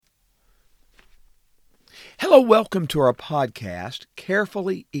Hello, welcome to our podcast,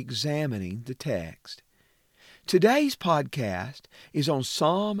 Carefully Examining the Text. Today's podcast is on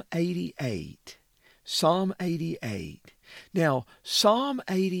Psalm 88. Psalm 88. Now, Psalm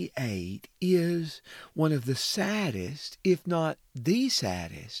 88 is one of the saddest, if not the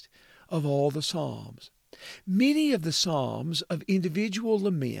saddest, of all the Psalms. Many of the Psalms of individual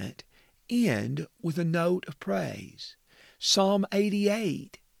lament end with a note of praise. Psalm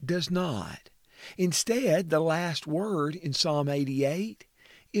 88 does not. Instead, the last word in Psalm 88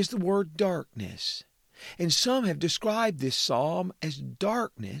 is the word darkness. And some have described this psalm as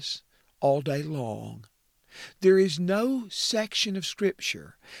darkness all day long. There is no section of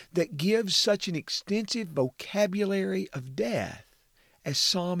Scripture that gives such an extensive vocabulary of death as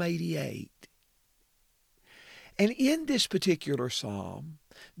Psalm 88. And in this particular psalm,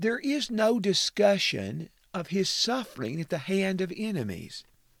 there is no discussion of his suffering at the hand of enemies.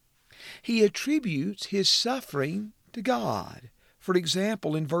 He attributes his suffering to God. For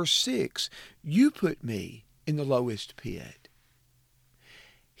example, in verse 6, "You put me in the lowest pit."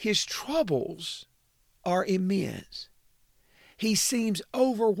 His troubles are immense. He seems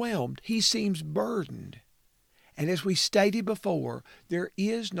overwhelmed. He seems burdened. And as we stated before, there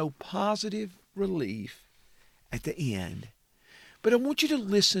is no positive relief at the end. But I want you to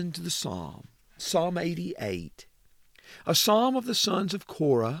listen to the psalm, Psalm 88, a psalm of the sons of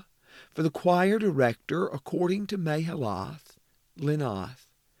Korah, for the choir director according to Mahalath,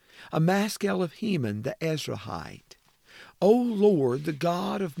 Lenath, a maskil of Heman the Ezrahite. O Lord, the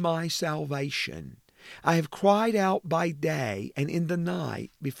God of my salvation, I have cried out by day and in the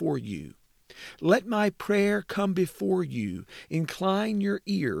night before you. Let my prayer come before you. Incline your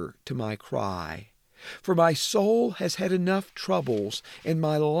ear to my cry. For my soul has had enough troubles, and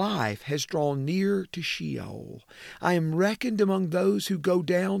my life has drawn near to Sheol. I am reckoned among those who go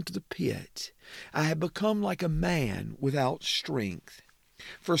down to the pit. I have become like a man without strength,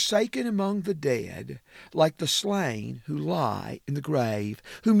 forsaken among the dead, like the slain who lie in the grave,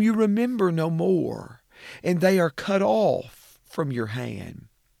 whom you remember no more, and they are cut off from your hand.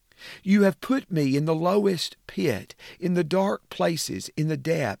 You have put me in the lowest pit, in the dark places, in the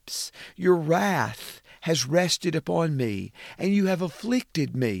depths. Your wrath has rested upon me, and you have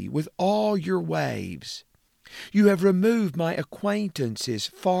afflicted me with all your waves. You have removed my acquaintances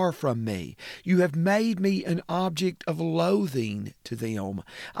far from me. You have made me an object of loathing to them.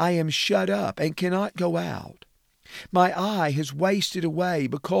 I am shut up and cannot go out. My eye has wasted away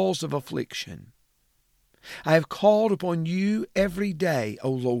because of affliction. I have called upon you every day,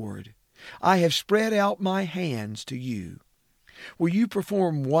 O Lord. I have spread out my hands to you. Will you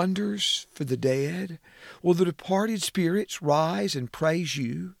perform wonders for the dead? Will the departed spirits rise and praise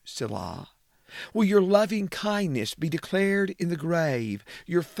you, Selah? Will your loving kindness be declared in the grave,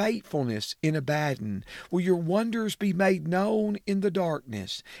 your faithfulness in Abaddon? Will your wonders be made known in the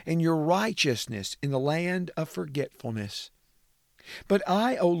darkness, and your righteousness in the land of forgetfulness? But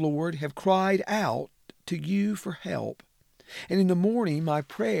I, O Lord, have cried out to you for help, and in the morning my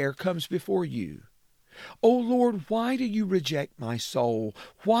prayer comes before you. O Lord, why do you reject my soul?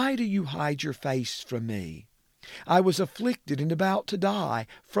 Why do you hide your face from me? I was afflicted and about to die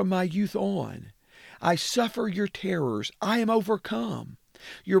from my youth on. I suffer your terrors. I am overcome.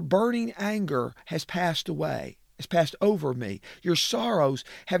 Your burning anger has passed over me. Your sorrows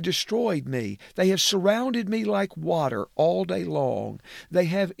have destroyed me. They have surrounded me like water all day long. They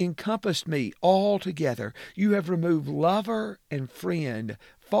have encompassed me altogether. You have removed lover and friend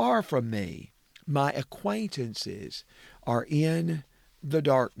far from me. My acquaintances are in the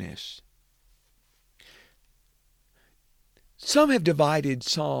darkness. Some have divided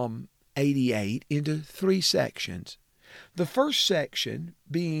Psalm 88 into three sections. The first section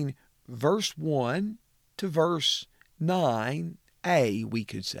being verse 1 to verse 9a, we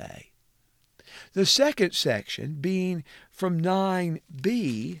could say. The second section being from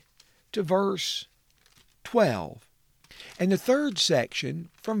 9b to verse 12. And the third section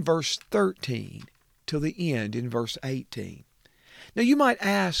from verse 13 till the end in verse 18. Now you might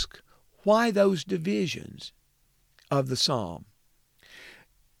ask, why those divisions of the psalm?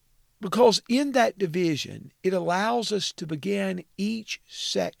 Because in that division, it allows us to begin each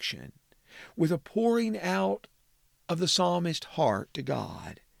section with a pouring out of the psalmist's heart to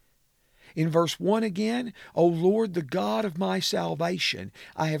God. In verse 1 again, O Lord, the God of my salvation,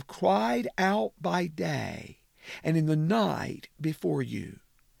 I have cried out by day and in the night before you.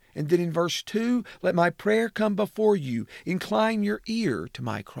 And then in verse 2, let my prayer come before you. Incline your ear to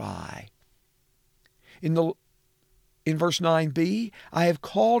my cry. In verse 9b, I have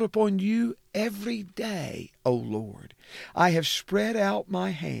called upon you every day, O Lord. I have spread out my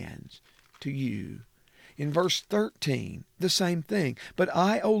hands to you. In verse 13, the same thing. But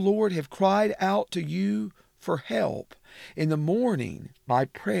I, O Lord, have cried out to you for help. In the morning, my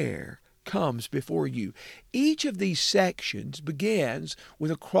prayer comes before you. Each of these sections begins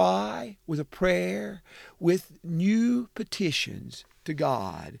with a cry, with a prayer, with new petitions to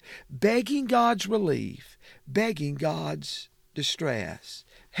God, begging God's relief, begging God's distress,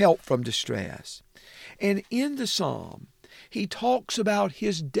 help from distress. And in the psalm, he talks about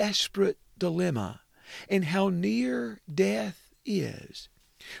his desperate dilemma and how near death is.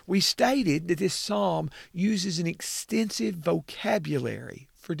 We stated that this psalm uses an extensive vocabulary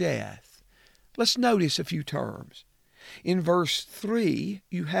for death. Let's notice a few terms. In verse 3,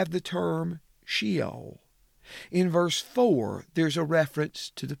 you have the term Sheol. In verse 4, there's a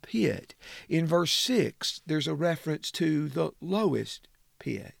reference to the pit. In verse 6, there's a reference to the lowest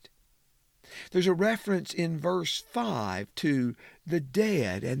pit. There's a reference in verse 5 to the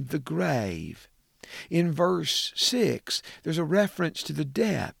dead and the grave. In verse 6, there's a reference to the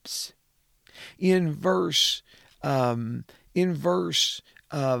depths. In verse 11,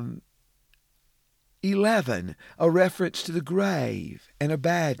 a reference to the grave and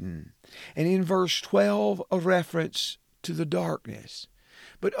Abaddon. And in verse 12, a reference to the darkness.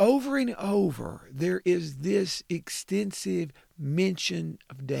 But over and over, there is this extensive mention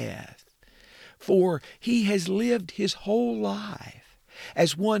of death. For he has lived his whole life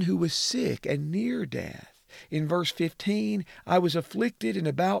as one who was sick and near death. In verse 15, I was afflicted and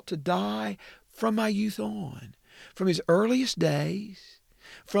about to die from my youth on. From his earliest days,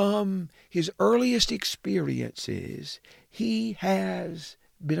 from his earliest experiences, he has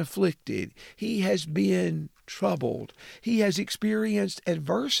been afflicted. He has been troubled. He has experienced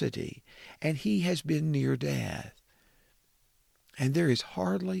adversity, and he has been near death. And there is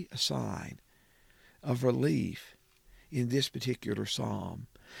hardly a sign of relief in this particular psalm.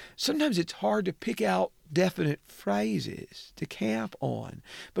 Sometimes it's hard to pick out definite phrases to camp on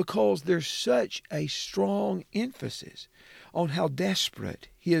because there's such a strong emphasis on how desperate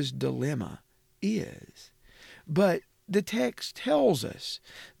his dilemma is. But the text tells us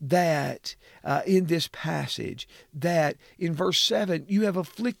that in this passage, that in verse 7, you have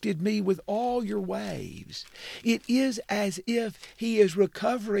afflicted me with all your waves. It is as if he is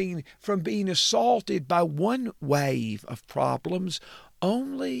recovering from being assaulted by one wave of problems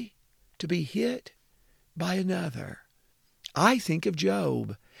only to be hit by another. I think of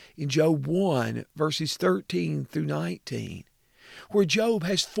Job in Job 1, verses 13 through 19, where Job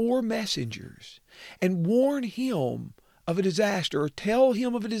has 4 messengers and warn him of a disaster, or tell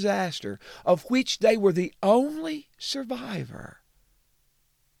him of a disaster of which they were the only survivor.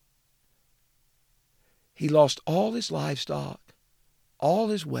 He lost all his livestock, all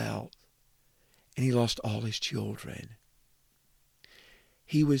his wealth, and he lost all his children.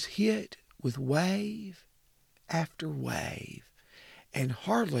 He was hit with wave after wave, and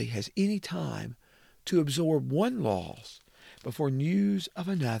hardly has any time to absorb one loss before news of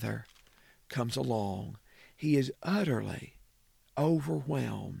another comes along. He is utterly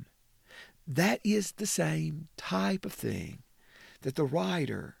overwhelmed. That is the same type of thing that the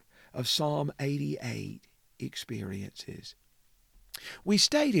writer of Psalm 88 experiences. We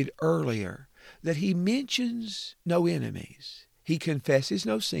stated earlier that he mentions no enemies. He confesses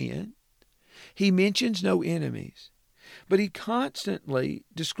no sin. He mentions no enemies. But he constantly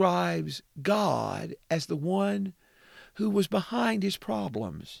describes God as the one who was behind his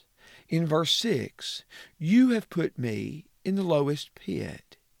problems. In verse 6, you have put me in the lowest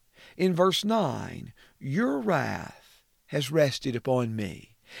pit. In verse 9, your wrath has rested upon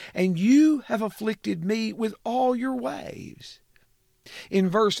me, and you have afflicted me with all your waves. In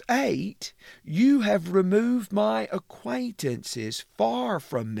verse 8, you have removed my acquaintances far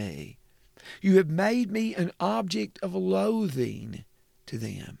from me. You have made me an object of loathing to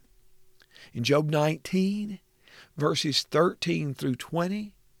them. In Job 19, verses 13 through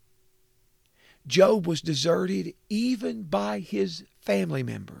 20, Job was deserted even by his family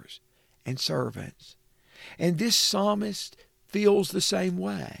members and servants. And this psalmist feels the same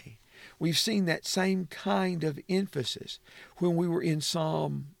way. We've seen that same kind of emphasis when we were in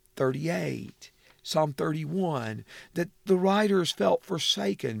Psalm 38, Psalm 31, that the writers felt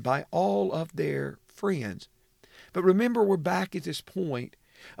forsaken by all of their friends. But remember, we're back at this point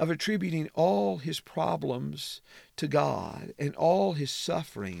of attributing all his problems to God and all his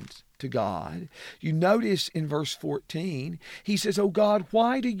sufferings to God. You notice in verse 14, he says, "Oh God,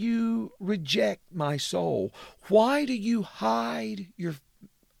 why do you reject my soul? Why do you hide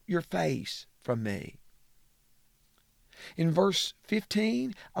your face from me?" In verse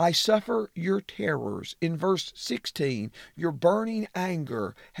 15, I suffer your terrors. In verse 16, your burning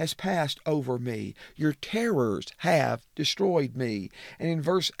anger has passed over me. Your terrors have destroyed me. And in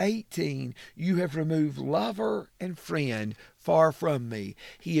verse 18, you have removed lover and friend far from me.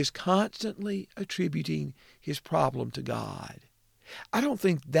 He is constantly attributing his problem to God. I don't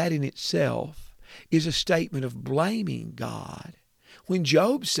think that in itself is a statement of blaming God. When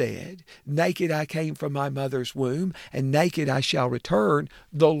Job said, naked I came from my mother's womb, and naked I shall return,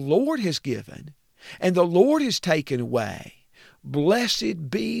 the Lord has given, and the Lord has taken away. Blessed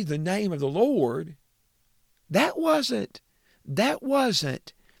be the name of the Lord. That wasn't a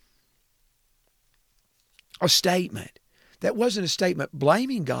statement. That wasn't a statement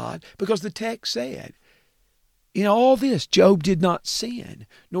blaming God, because the text said, in all this, Job did not sin,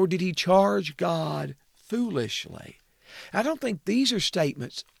 nor did he charge God foolishly. I don't think these are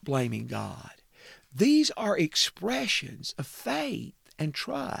statements blaming God. These are expressions of faith and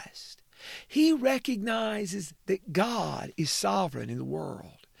trust. He recognizes that God is sovereign in the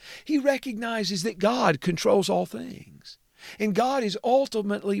world. He recognizes that God controls all things. And God is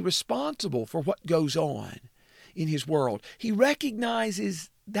ultimately responsible for what goes on in his world. He recognizes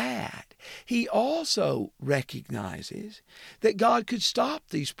that. He also recognizes that God could stop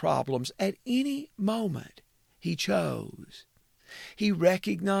these problems at any moment he chose. He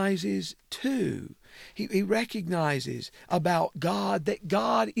recognizes, too, he recognizes about God that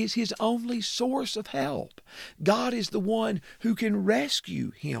God is his only source of help. God is the one who can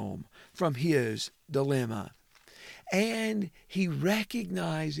rescue him from his dilemma. And he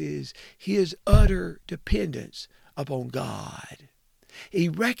recognizes his utter dependence upon God. He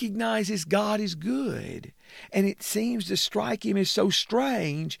recognizes God is good, and it seems to strike him as so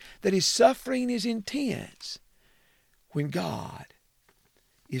strange that his suffering is intense when God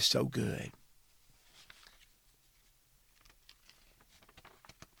is so good.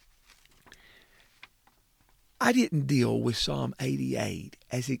 I didn't deal with Psalm 88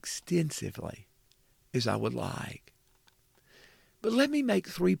 as extensively as I would like. But let me make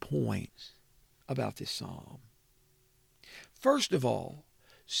 3 points about this psalm. First of all,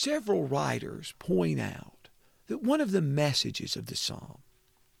 several writers point out that one of the messages of the psalm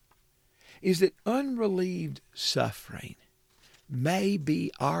is that unrelieved suffering may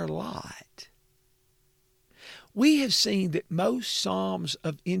be our lot. We have seen that most psalms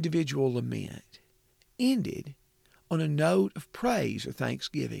of individual lament ended on a note of praise or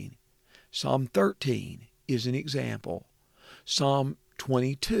thanksgiving. Psalm 13 is an example. Psalm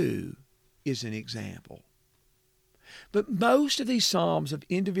 22 is an example. But most of these psalms of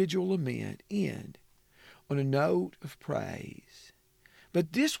individual lament end on a note of praise.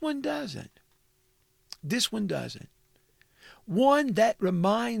 But this one doesn't. This one doesn't. One that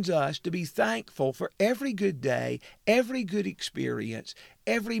reminds us to be thankful for every good day, every good experience,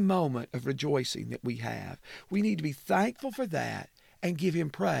 every moment of rejoicing that we have. We need to be thankful for that and give him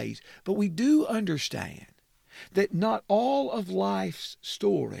praise. But we do understand that not all of life's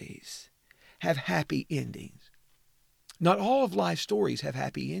stories have happy endings. Not all of life's stories have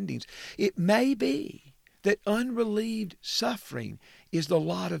happy endings. It may be that unrelieved suffering is the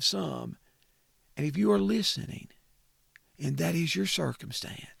lot of some. And if you are listening, and that is your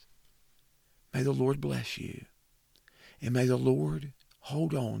circumstance, may the Lord bless you. And may the Lord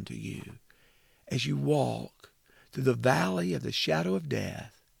hold on to you as you walk through the valley of the shadow of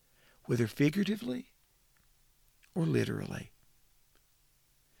death, whether figuratively or literally.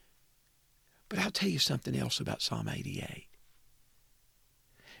 But I'll tell you something else about Psalm 88.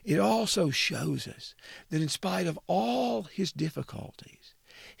 It also shows us that in spite of all his difficulties,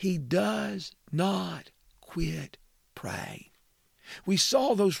 he does not quit praying. We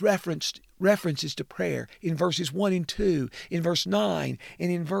saw those references to prayer in verses 1 and 2, in verse 9,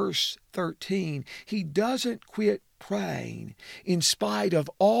 and in verse 13. He doesn't quit praying in spite of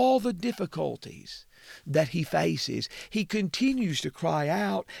all the difficulties that he faces. He continues to cry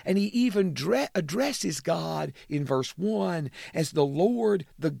out, and he even addresses God in verse 1 as the Lord,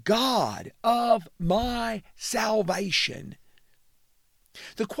 the God of my salvation.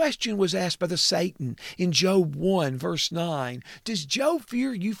 The question was asked by the Satan in Job 1, verse 9. Does Job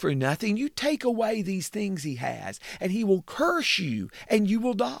fear you for nothing? You take away these things he has, and he will curse you, and you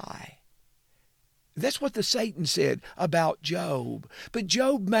will die. That's what the Satan said about Job. But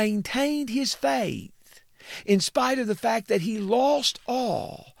Job maintained his faith in spite of the fact that he lost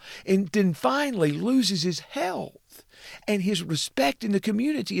all and then finally loses his health and his respect in the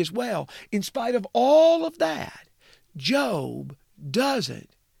community as well. In spite of all of that, Job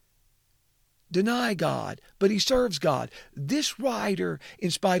doesn't deny God, but he serves God. This writer,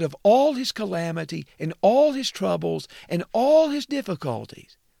 in spite of all his calamity and all his troubles and all his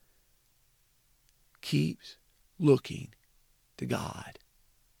difficulties, keeps looking to God.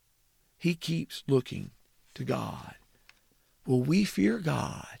 He keeps looking to God. Will we fear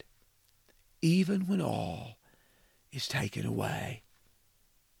God even when all is taken away?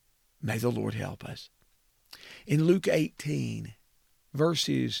 May the Lord help us. In Luke 18,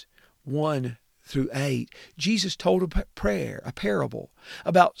 verses 1 through 8, Jesus told a parable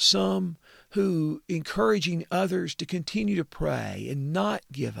about some who, encouraging others to continue to pray and not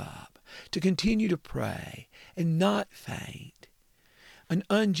give up, to continue to pray and not faint. An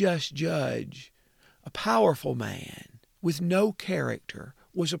unjust judge, a powerful man with no character,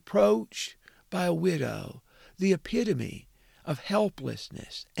 was approached by a widow, the epitome of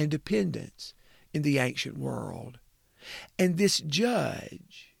helplessness and dependence in the ancient world. And this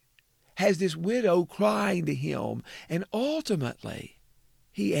judge has this widow crying to him, and ultimately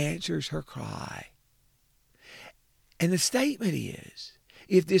he answers her cry. And the statement is,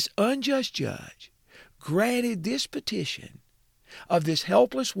 if this unjust judge granted this petition of this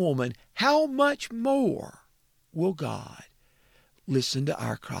helpless woman, how much more will God listen to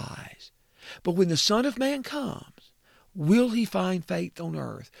our cries? But when the Son of Man comes, will he find faith on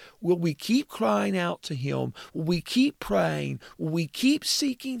earth? Will we keep crying out to him? Will we keep praying? Will we keep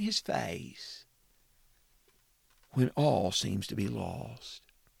seeking his face when all seems to be lost?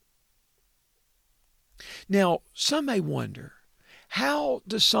 Now, some may wonder, how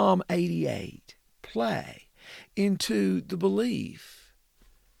does Psalm 88 play into the belief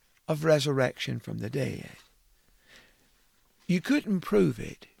of resurrection from the dead? You couldn't prove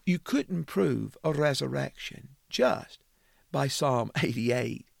it. You couldn't prove a resurrection just by Psalm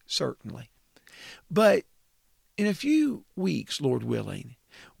 88, certainly. But in a few weeks, Lord willing,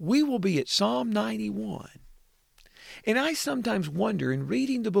 we will be at Psalm 91. And I sometimes wonder, in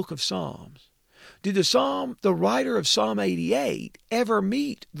reading the book of Psalms, did the writer of Psalm 88 ever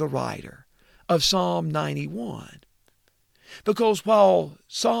meet the writer of Psalm 91? Because while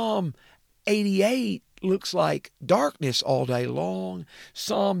Psalm 88 looks like darkness all day long,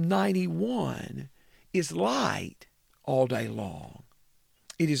 Psalm 91 is light all day long.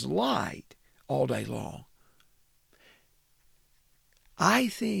 It is light all day long. I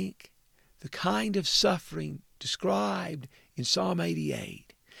think the kind of suffering described in Psalm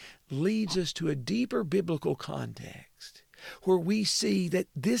 88 leads us to a deeper biblical context where we see that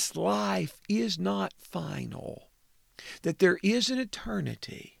this life is not final, that there is an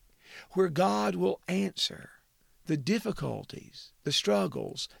eternity where God will answer the difficulties, the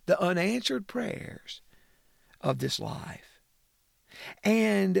struggles, the unanswered prayers of this life.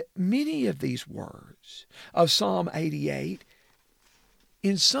 And many of these words of Psalm 88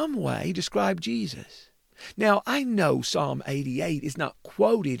 in some way describe Jesus. Now, I know Psalm 88 is not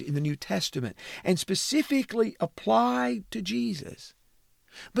quoted in the New Testament and specifically applied to Jesus.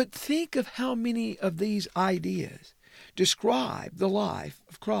 But think of how many of these ideas describe the life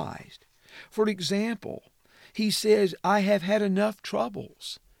of Christ. For example, he says, I have had enough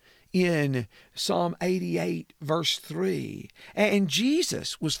troubles in Psalm 88, verse 3. And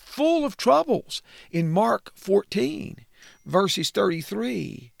Jesus was full of troubles in Mark 14, verses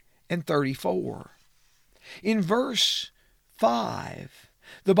 33 and 34. In verse 5,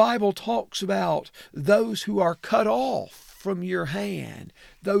 the Bible talks about those who are cut off from your hand,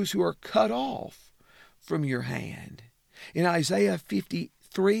 those who are cut off from your hand. In Isaiah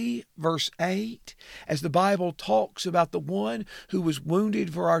 53, verse 8, as the Bible talks about the one who was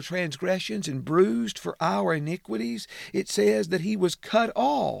wounded for our transgressions and bruised for our iniquities, it says that he was cut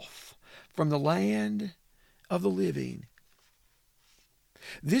off from the land of the living.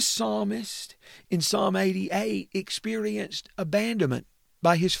 This psalmist in Psalm 88 experienced abandonment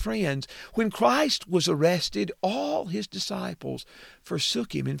by his friends. When Christ was arrested, all his disciples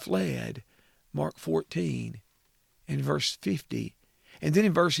forsook him and fled. Mark 14 and verse 50. And then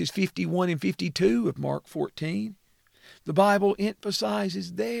in verses 51 and 52 of Mark 14, the Bible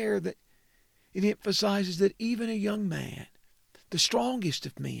emphasizes that even a young man, the strongest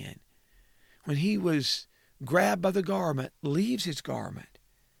of men, when he was grabbed by the garment, leaves his garment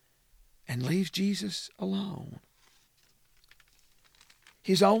and leaves Jesus alone.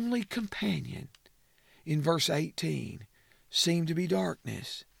 His only companion in verse 18 seemed to be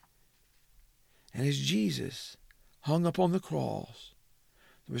darkness. And as Jesus hung upon the cross,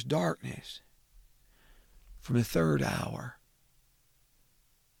 there was darkness from the third hour,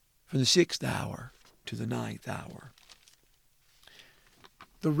 from the 6th hour to the 9th hour.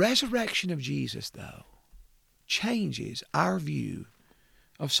 The resurrection of Jesus, though, changes our view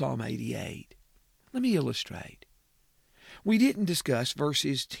of Psalm 88. Let me illustrate. We didn't discuss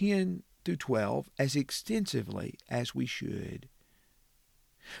verses 10 through 12 as extensively as we should.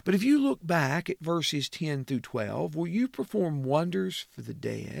 But if you look back at verses 10 through 12, will you perform wonders for the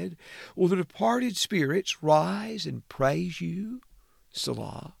dead? Will the departed spirits rise and praise you?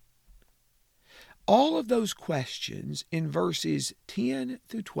 Selah. All of those questions in verses 10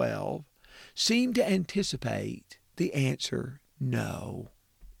 through 12 seem to anticipate the answer no.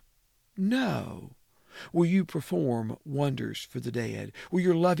 No. Will you perform wonders for the dead? Will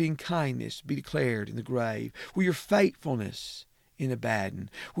your loving kindness be declared in the grave? Will your faithfulness in Abaddon?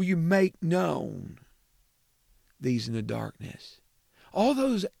 Will you make known these in the darkness? All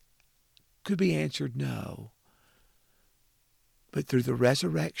those could be answered no. But through the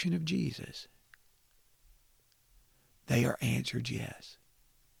resurrection of Jesus, they are answered yes.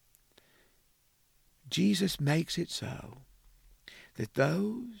 Jesus makes it so that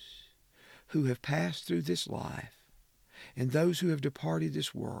those who have passed through this life and those who have departed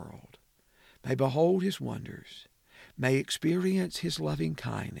this world may behold his wonders, may experience his loving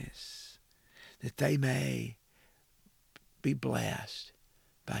kindness, that they may be blessed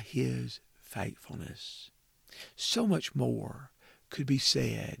by his faithfulness. So much more could be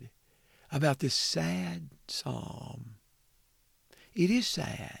said about this sad psalm. It is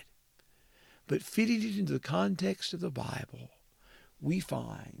sad, but fitting it into the context of the Bible, we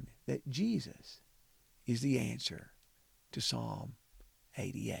find that Jesus is the answer to Psalm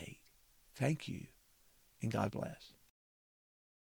 88. Thank you, and God bless.